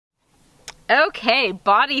Okay,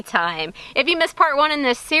 body time. If you missed part 1 in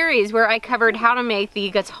this series where I covered how to make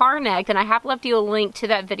the guitar neck, then I have left you a link to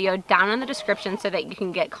that video down in the description so that you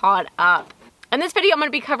can get caught up. In this video, I'm going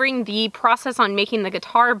to be covering the process on making the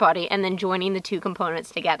guitar body and then joining the two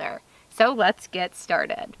components together. So let's get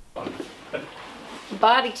started.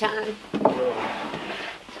 Body time.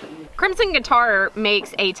 Crimson Guitar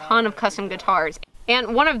makes a ton of custom guitars,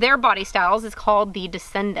 and one of their body styles is called the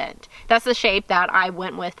Descendant. That's the shape that I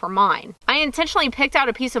went with for mine. I intentionally picked out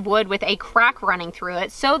a piece of wood with a crack running through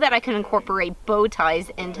it so that I can incorporate bow ties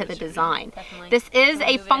into the design. This is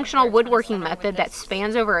a functional woodworking method that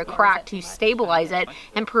spans over a crack to stabilize it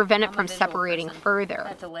and prevent it from separating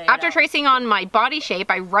further. After tracing on my body shape,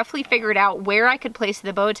 I roughly figured out where I could place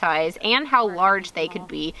the bow ties and how large they could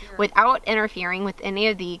be without interfering with any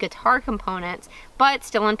of the guitar components, but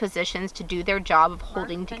still in positions to do their job of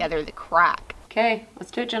holding together the crack. Okay,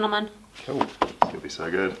 let's do it, gentlemen. Cool. It's gonna be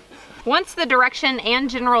so good. Once the direction and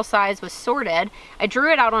general size was sorted, I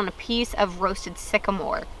drew it out on a piece of roasted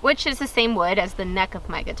sycamore, which is the same wood as the neck of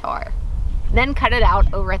my guitar. Then cut it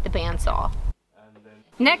out over at the bandsaw.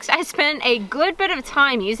 Next, I spent a good bit of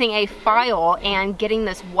time using a file and getting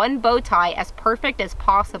this one bow tie as perfect as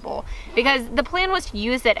possible, because the plan was to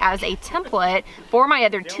use it as a template for my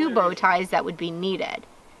other two bow ties that would be needed.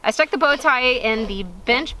 I stuck the bow tie in the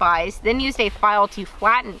bench vise, then used a file to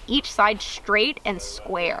flatten each side straight and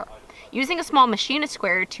square, using a small machinist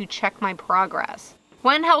square to check my progress.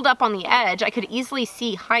 When held up on the edge, I could easily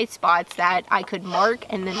see high spots that I could mark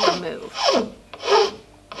and then remove.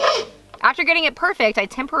 After getting it perfect, I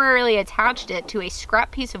temporarily attached it to a scrap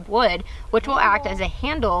piece of wood, which will act as a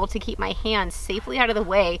handle to keep my hands safely out of the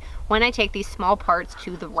way when I take these small parts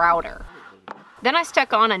to the router. Then I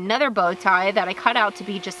stuck on another bow tie that I cut out to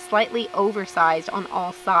be just slightly oversized on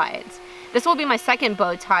all sides. This will be my second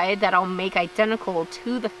bow tie that I'll make identical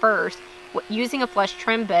to the first using a flush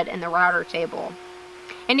trim bit in the router table.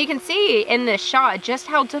 And you can see in this shot just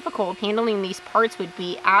how difficult handling these parts would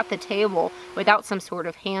be at the table without some sort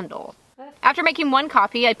of handle. After making one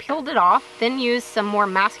copy, I peeled it off, then used some more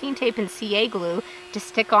masking tape and CA glue to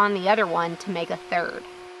stick on the other one to make a third.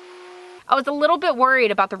 I was a little bit worried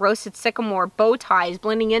about the roasted sycamore bow ties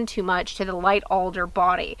blending in too much to the light alder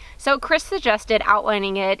body, so Chris suggested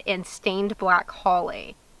outlining it in stained black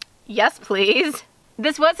holly. Yes, please.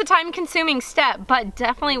 This was a time-consuming step, but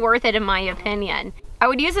definitely worth it in my opinion. I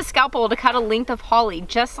would use a scalpel to cut a length of holly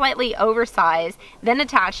just slightly oversized, then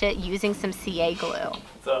attach it using some CA glue.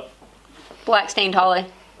 What's up? Black stained holly.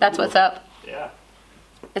 That's what's up. Yeah.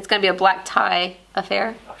 It's gonna be a black tie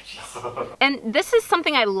affair. Oh, jeez. And this is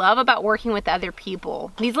something I love about working with other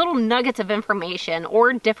people. These little nuggets of information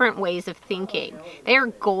or different ways of thinking. They are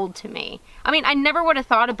gold to me. I mean, I never would have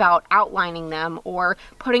thought about outlining them or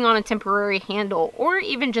putting on a temporary handle or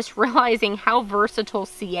even just realizing how versatile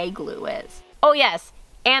CA glue is. Oh yes,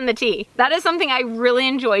 and the tea. That is something I really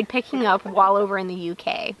enjoyed picking up while over in the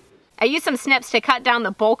UK. I used some snips to cut down the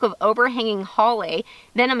bulk of overhanging holly,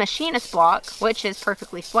 then a machinist block, which is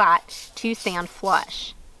perfectly flat, to stand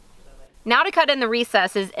flush. Now to cut in the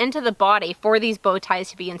recesses into the body for these bow ties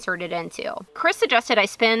to be inserted into. Chris suggested I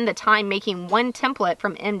spend the time making one template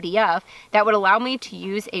from MDF that would allow me to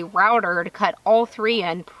use a router to cut all three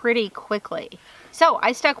in pretty quickly. So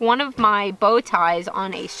I stuck one of my bow ties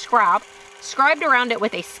on a scrap, scribed around it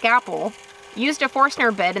with a scalpel, used a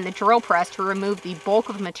Forstner bit in the drill press to remove the bulk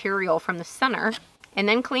of material from the center, and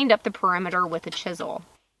then cleaned up the perimeter with a chisel.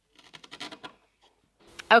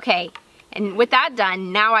 Okay, and with that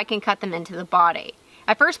done, now I can cut them into the body.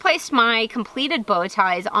 I first placed my completed bow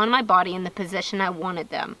ties on my body in the position I wanted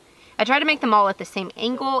them. I tried to make them all at the same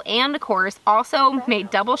angle, and of course also made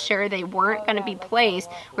double sure they weren't going to be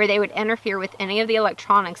placed where they would interfere with any of the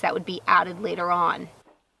electronics that would be added later on.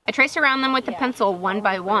 I traced around them with the pencil one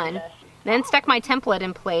by one, then stuck my template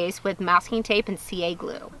in place with masking tape and CA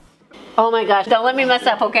glue. Oh my gosh, don't let me mess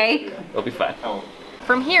up, okay? It'll be fine.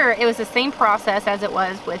 From here, it was the same process as it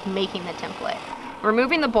was with making the template.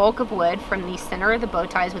 Removing the bulk of wood from the center of the bow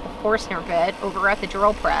ties with a Forstner bit over at the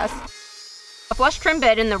drill press. A flush trim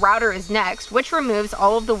bit in the router is next, which removes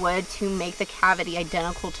all of the wood to make the cavity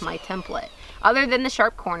identical to my template, other than the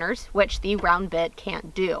sharp corners, which the round bit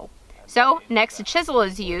can't do. So next a chisel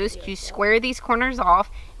is used to square these corners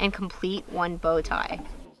off and complete one bow tie.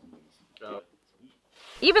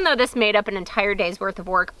 Even though this made up an entire day's worth of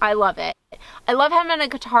work, I love it. I love having a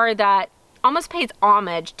guitar that almost pays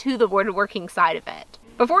homage to the woodworking side of it.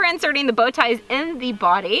 Before inserting the bow ties in the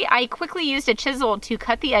body, I quickly used a chisel to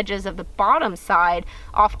cut the edges of the bottom side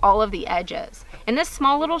off all of the edges. And this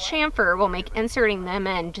small little chamfer will make inserting them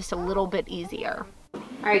in just a little bit easier. All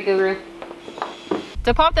right, Guru.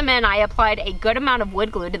 To pop them in, I applied a good amount of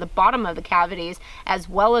wood glue to the bottom of the cavities as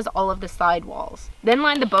well as all of the side walls. Then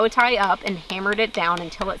lined the bow tie up and hammered it down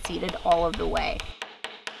until it seated all of the way.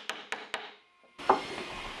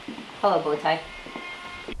 Hello, bow tie.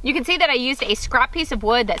 You can see that I used a scrap piece of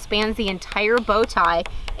wood that spans the entire bow tie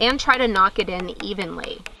and try to knock it in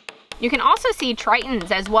evenly. You can also see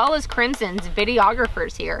Triton's as well as Crimson's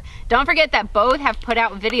videographers here. Don't forget that both have put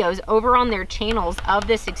out videos over on their channels of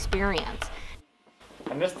this experience.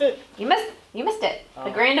 I missed it? You missed it. Oh.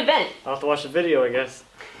 The grand event. I'll have to watch the video, I guess.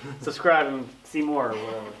 Subscribe and see more or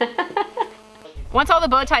whatever. Once all the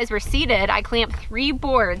bow ties were seated, I clamped 3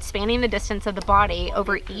 boards spanning the distance of the body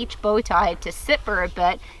over each bow tie to sit for a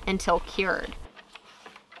bit until cured.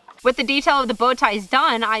 With the detail of the bow ties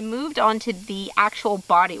done, I moved on to the actual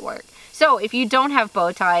bodywork. So if you don't have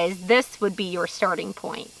bow ties, this would be your starting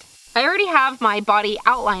point. I already have my body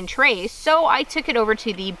outline traced, so I took it over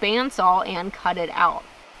to the bandsaw and cut it out.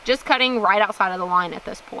 Just cutting right outside of the line at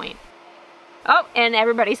this point. Oh, and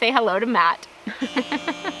everybody say hello to Matt.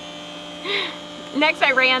 Next,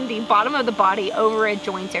 I ran the bottom of the body over a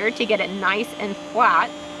jointer to get it nice and flat,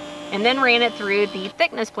 and then ran it through the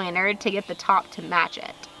thickness planner to get the top to match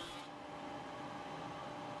it.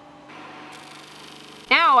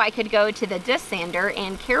 Now I could go to the disc sander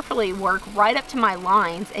and carefully work right up to my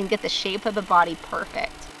lines and get the shape of the body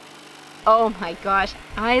perfect. Oh my gosh,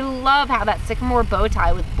 I love how that sycamore bow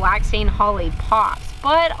tie with black stain holly pops,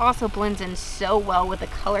 but also blends in so well with the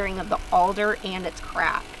coloring of the alder and its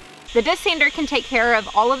crack. The disc sander can take care of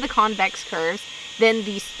all of the convex curves, then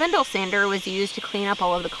the spindle sander was used to clean up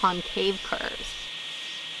all of the concave curves.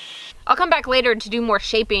 I'll come back later to do more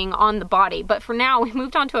shaping on the body, but for now we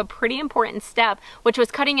moved on to a pretty important step, which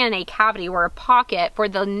was cutting in a cavity or a pocket for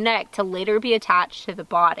the neck to later be attached to the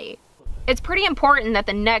body. It's pretty important that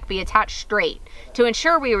the neck be attached straight. To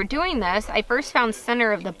ensure we were doing this, I first found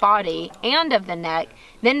center of the body and of the neck,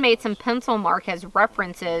 then made some pencil mark as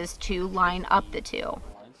references to line up the two.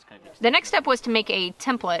 The next step was to make a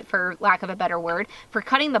template, for lack of a better word, for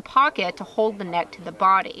cutting the pocket to hold the neck to the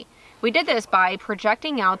body. We did this by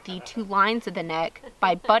projecting out the 2 lines of the neck,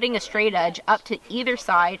 by butting a straight edge up to either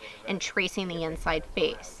side and tracing the inside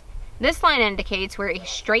face. This line indicates where a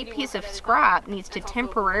straight piece of scrap needs to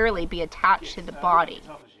temporarily be attached to the body.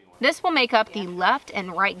 This will make up the left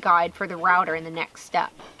and right guide for the router in the next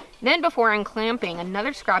step. Then before unclamping,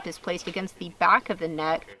 another scrap is placed against the back of the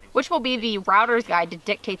neck, which will be the router's guide to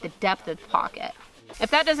dictate the depth of the pocket. If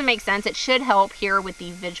that doesn't make sense, it should help here with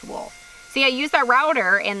the visual. See, I used that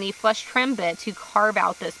router and the flush trim bit to carve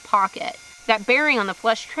out this pocket. That bearing on the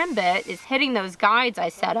flush trim bit is hitting those guides I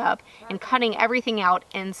set up and cutting everything out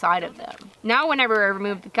inside of them. Now whenever I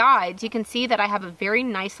remove the guides, you can see that I have a very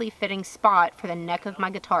nicely fitting spot for the neck of my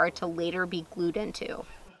guitar to later be glued into.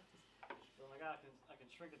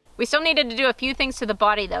 We still needed to do a few things to the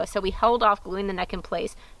body though, so we held off gluing the neck in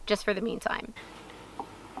place just for the meantime.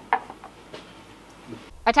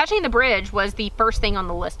 Attaching the bridge was the first thing on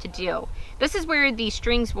the list to do. This is where the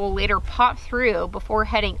strings will later pop through before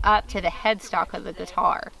heading up to the headstock of the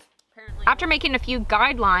guitar. After making a few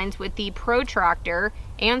guidelines with the protractor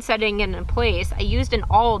and setting it in place, I used an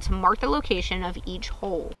awl to mark the location of each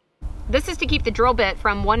hole. This is to keep the drill bit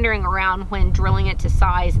from wandering around when drilling it to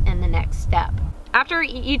size in the next step. After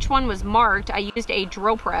each one was marked, I used a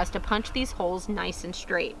drill press to punch these holes nice and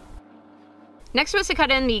straight. Next was to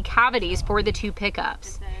cut in the cavities for the 2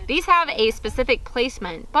 pickups. These have a specific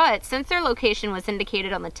placement, but since their location was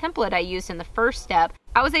indicated on the template I used in the first step,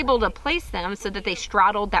 I was able to place them so that they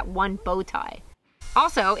straddled that one bow tie.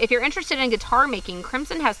 Also, if you're interested in guitar making,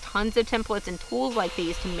 Crimson has tons of templates and tools like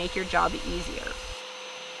these to make your job easier.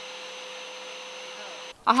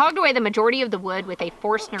 I hogged away the majority of the wood with a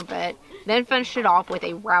Forstner bit, then finished it off with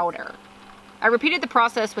a router. I repeated the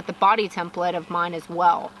process with the body template of mine as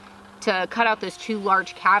well, to cut out those 2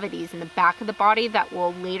 large cavities in the back of the body that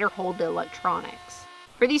will later hold the electronics.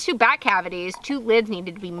 For these 2 back cavities, 2 lids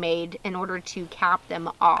needed to be made in order to cap them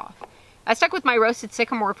off. I stuck with my roasted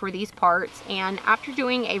sycamore for these parts, and after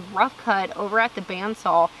doing a rough cut over at the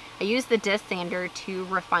bandsaw, I used the disc sander to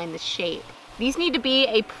refine the shape. These need to be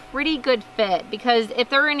a pretty good fit because if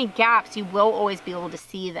there are any gaps, you will always be able to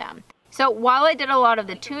see them. So while I did a lot of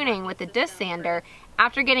the tuning with the disc sander,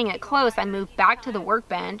 after getting it close, I moved back to the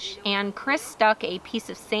workbench and Chris stuck a piece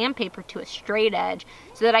of sandpaper to a straight edge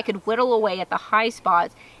so that I could whittle away at the high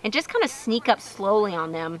spots and just kind of sneak up slowly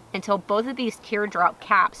on them until both of these teardrop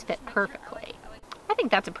caps fit perfectly. I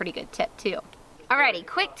think that's a pretty good tip too. Alrighty,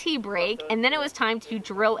 quick tea break, and then it was time to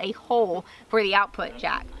drill a hole for the output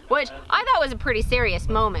jack, which I thought was a pretty serious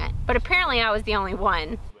moment, but apparently I was the only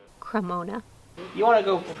one. Cremona. You want to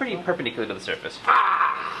go pretty perpendicular to the surface.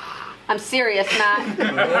 I'm serious, Matt.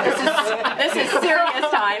 This is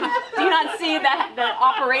serious time. Do you not see the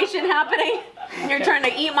operation happening? You're trying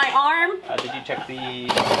to eat my arm? Did you check the...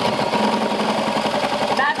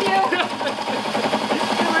 Matthew?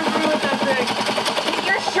 Keep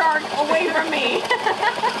your shark away from me.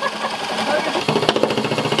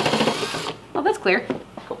 Oh, that's clear.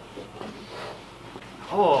 Cool.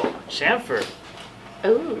 Oh, chamfer.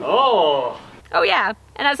 Ooh. Oh. Oh yeah,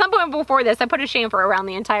 and at some point before this, I put a chamfer around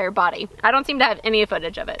the entire body. I don't seem to have any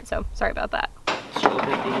footage of it, so sorry about that. She'll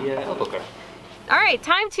take the elbow guard. All right,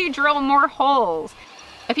 time to drill more holes.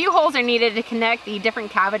 A few holes are needed to connect the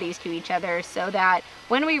different cavities to each other so that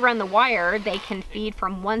when we run the wire, they can feed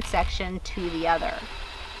from one section to the other.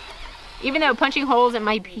 Even though punching holes in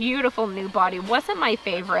my beautiful new body wasn't my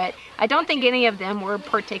favorite, I don't think any of them were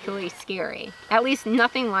particularly scary. At least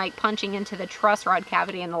nothing like punching into the truss rod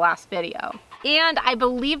cavity in the last video. And I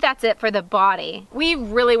believe that's it for the body. We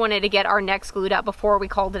really wanted to get our necks glued up before we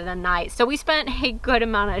called it a night, so we spent a good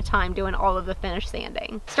amount of time doing all of the finish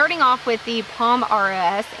sanding. Starting off with the Palm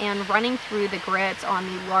RS and running through the grits on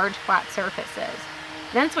the large flat surfaces.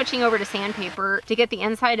 Then switching over to sandpaper to get the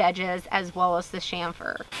inside edges as well as the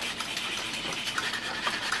chamfer.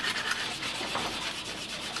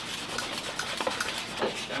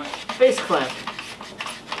 Face clamp.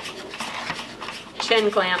 Chin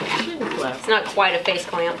clamp. Chin clamp. It's not quite a face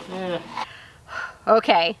clamp. Yeah.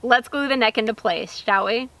 Okay, let's glue the neck into place, shall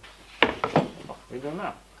we? What are you doing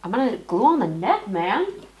now? I'm gonna glue on the neck, man.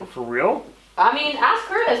 For real? I mean, ask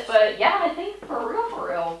Chris, but yeah, I think for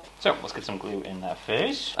real. So let's get some glue in that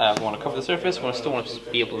face. We want to cover the surface. We still want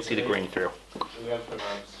to be able to see the grain through.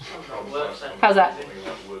 How's that?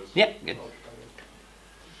 Yeah, good.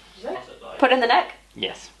 Put in the neck?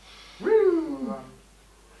 Yes.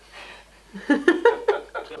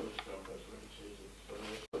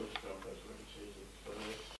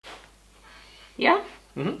 Yeah?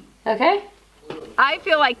 Mm-hmm. Okay. I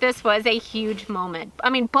feel like this was a huge moment. I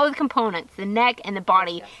mean, both components, the neck and the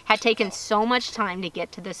body, had taken so much time to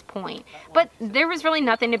get to this point. But there was really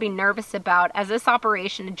nothing to be nervous about, as this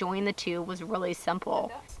operation to join the two was really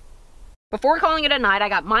simple. Before calling it a night, I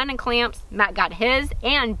got mine in clamps, Matt got his,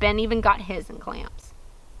 and Ben even got his in clamps.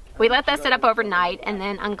 We let that sit up overnight and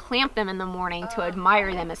then unclamp them in the morning to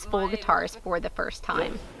admire them as full guitars for the first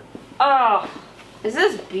time. Oh, is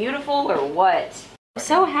this beautiful or what? I'm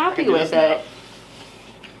so happy with it.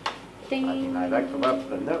 Ding.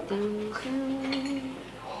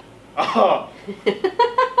 Oh!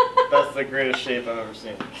 That's the greatest shape I've ever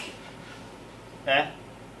seen. Eh?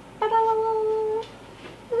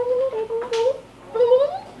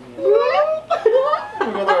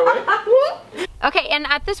 Okay, and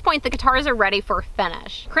at this point, the guitars are ready for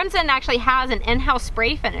finish. Crimson actually has an in-house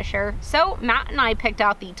spray finisher, so Matt and I picked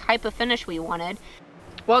out the type of finish we wanted.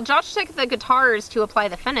 While Josh took the guitars to apply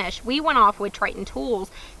the finish, we went off with Triton Tools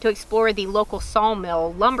to explore the local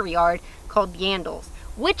sawmill lumberyard called Yandles,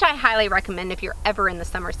 which I highly recommend if you're ever in the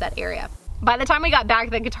Somerset area. By the time we got back,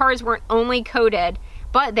 the guitars weren't only coated,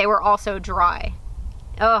 but they were also dry.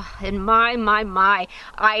 Oh, and my.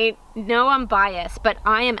 I know I'm biased, but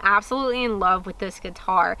I am absolutely in love with this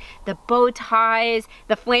guitar. The bow ties,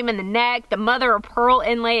 the flame in the neck, the mother of pearl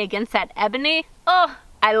inlay against that ebony. Oh,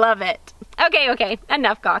 I love it. Okay,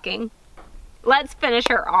 enough gawking. Let's finish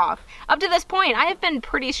her off. Up to this point, I have been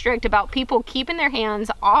pretty strict about people keeping their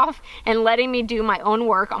hands off and letting me do my own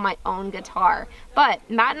work on my own guitar. But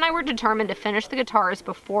Matt and I were determined to finish the guitars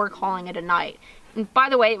before calling it a night. And by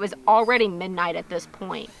the way, it was already midnight at this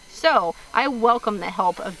point. So I welcome the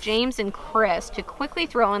help of James and Chris to quickly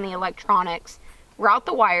throw in the electronics, route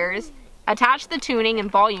the wires, attach the tuning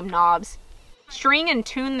and volume knobs, string and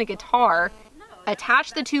tune the guitar,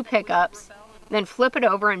 attach the two pickups, then flip it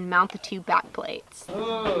over and mount the two back plates.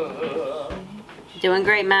 Doing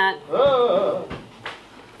great, Matt.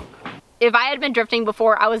 If I had been drifting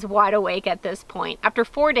before, I was wide awake at this point. After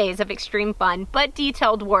 4 days of extreme fun but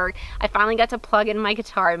detailed work, I finally got to plug in my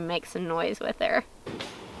guitar and make some noise with her.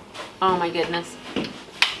 Oh my goodness. There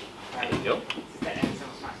you go.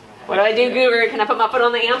 What do I do, Guru? Can I put my foot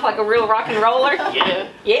on the amp like a real rock and roller? Yeah.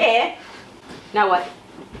 Yeah. Now what?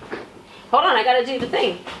 Hold on, I gotta do the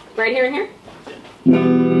thing. Right here and here? Yeah.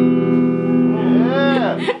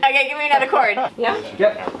 Okay, give me another chord. Yeah?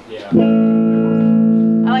 Yep.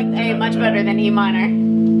 I like A much better than E minor.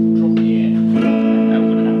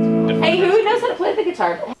 Hey, who knows how to play the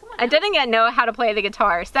guitar? I didn't yet know how to play the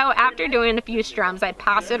guitar, so after doing a few strums, I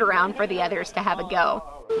passed it around for the others to have a go.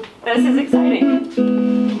 This is exciting.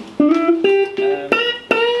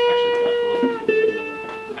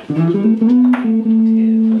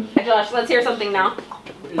 Hey Josh, gosh, let's hear something now.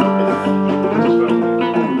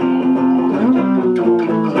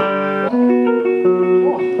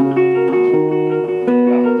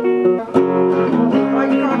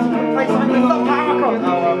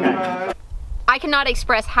 I cannot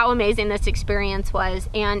express how amazing this experience was,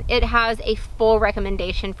 and it has a full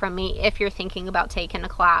recommendation from me if you're thinking about taking a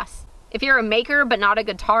class. If you're a maker but not a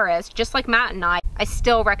guitarist, just like Matt and I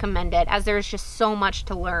still recommend it, as there's just so much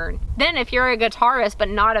to learn. Then if you're a guitarist but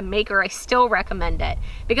not a maker, I still recommend it,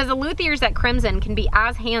 because the luthiers at Crimson can be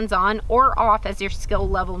as hands-on or off as your skill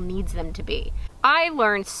level needs them to be. I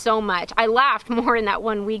learned so much. I laughed more in that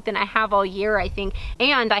 1 week than I have all year, I think,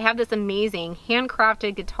 and I have this amazing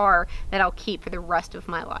handcrafted guitar that I'll keep for the rest of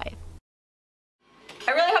my life.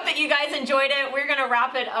 I really hope that you guys enjoyed it. We're gonna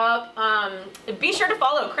wrap it up. Be sure to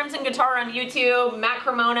follow Crimson Guitar on YouTube, Matt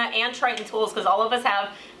Cremona, and Triton Tools, because all of us have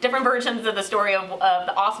different versions of the story of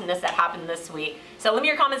the awesomeness that happened this week. So leave me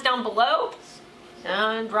your comments down below,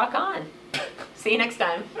 and rock on. See you next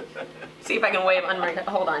time. See if I can wave,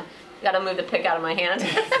 hold on. Gotta move the pick out of my hand.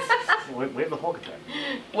 Wave the whole guitar.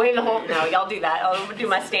 Wave the whole, no, y'all do that. I'll do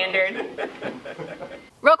my standard.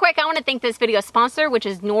 Real quick, I want to thank this video sponsor, which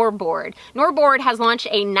is Norboard. Norboard has launched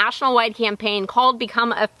a national-wide campaign called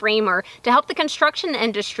Become a Framer to help the construction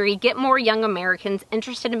industry get more young Americans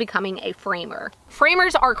interested in becoming a framer.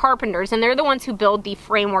 Framers are carpenters, and they're the ones who build the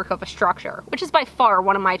framework of a structure, which is by far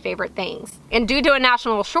one of my favorite things. And due to a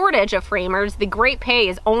national shortage of framers, the great pay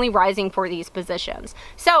is only rising for these positions.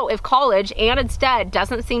 So if college and instead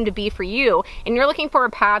doesn't seem to be for you, and you're looking for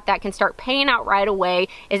a path that can start paying out right away,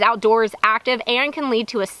 is outdoors active, and can lead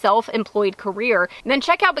to a self-employed career, then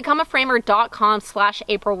check out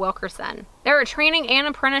becomeaframer.com/April Wilkerson. There are training and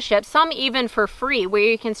apprenticeships, some even for free, where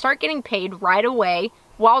you can start getting paid right away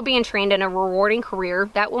while being trained in a rewarding career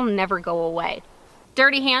that will never go away.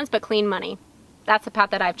 Dirty hands, but clean money. That's the path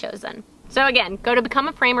that I've chosen. So again, go to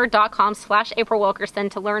becomeaframer.com/April Wilkerson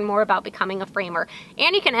to learn more about becoming a framer.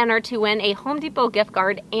 And you can enter to win a Home Depot gift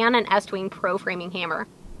card and an Estwing Pro Framing Hammer.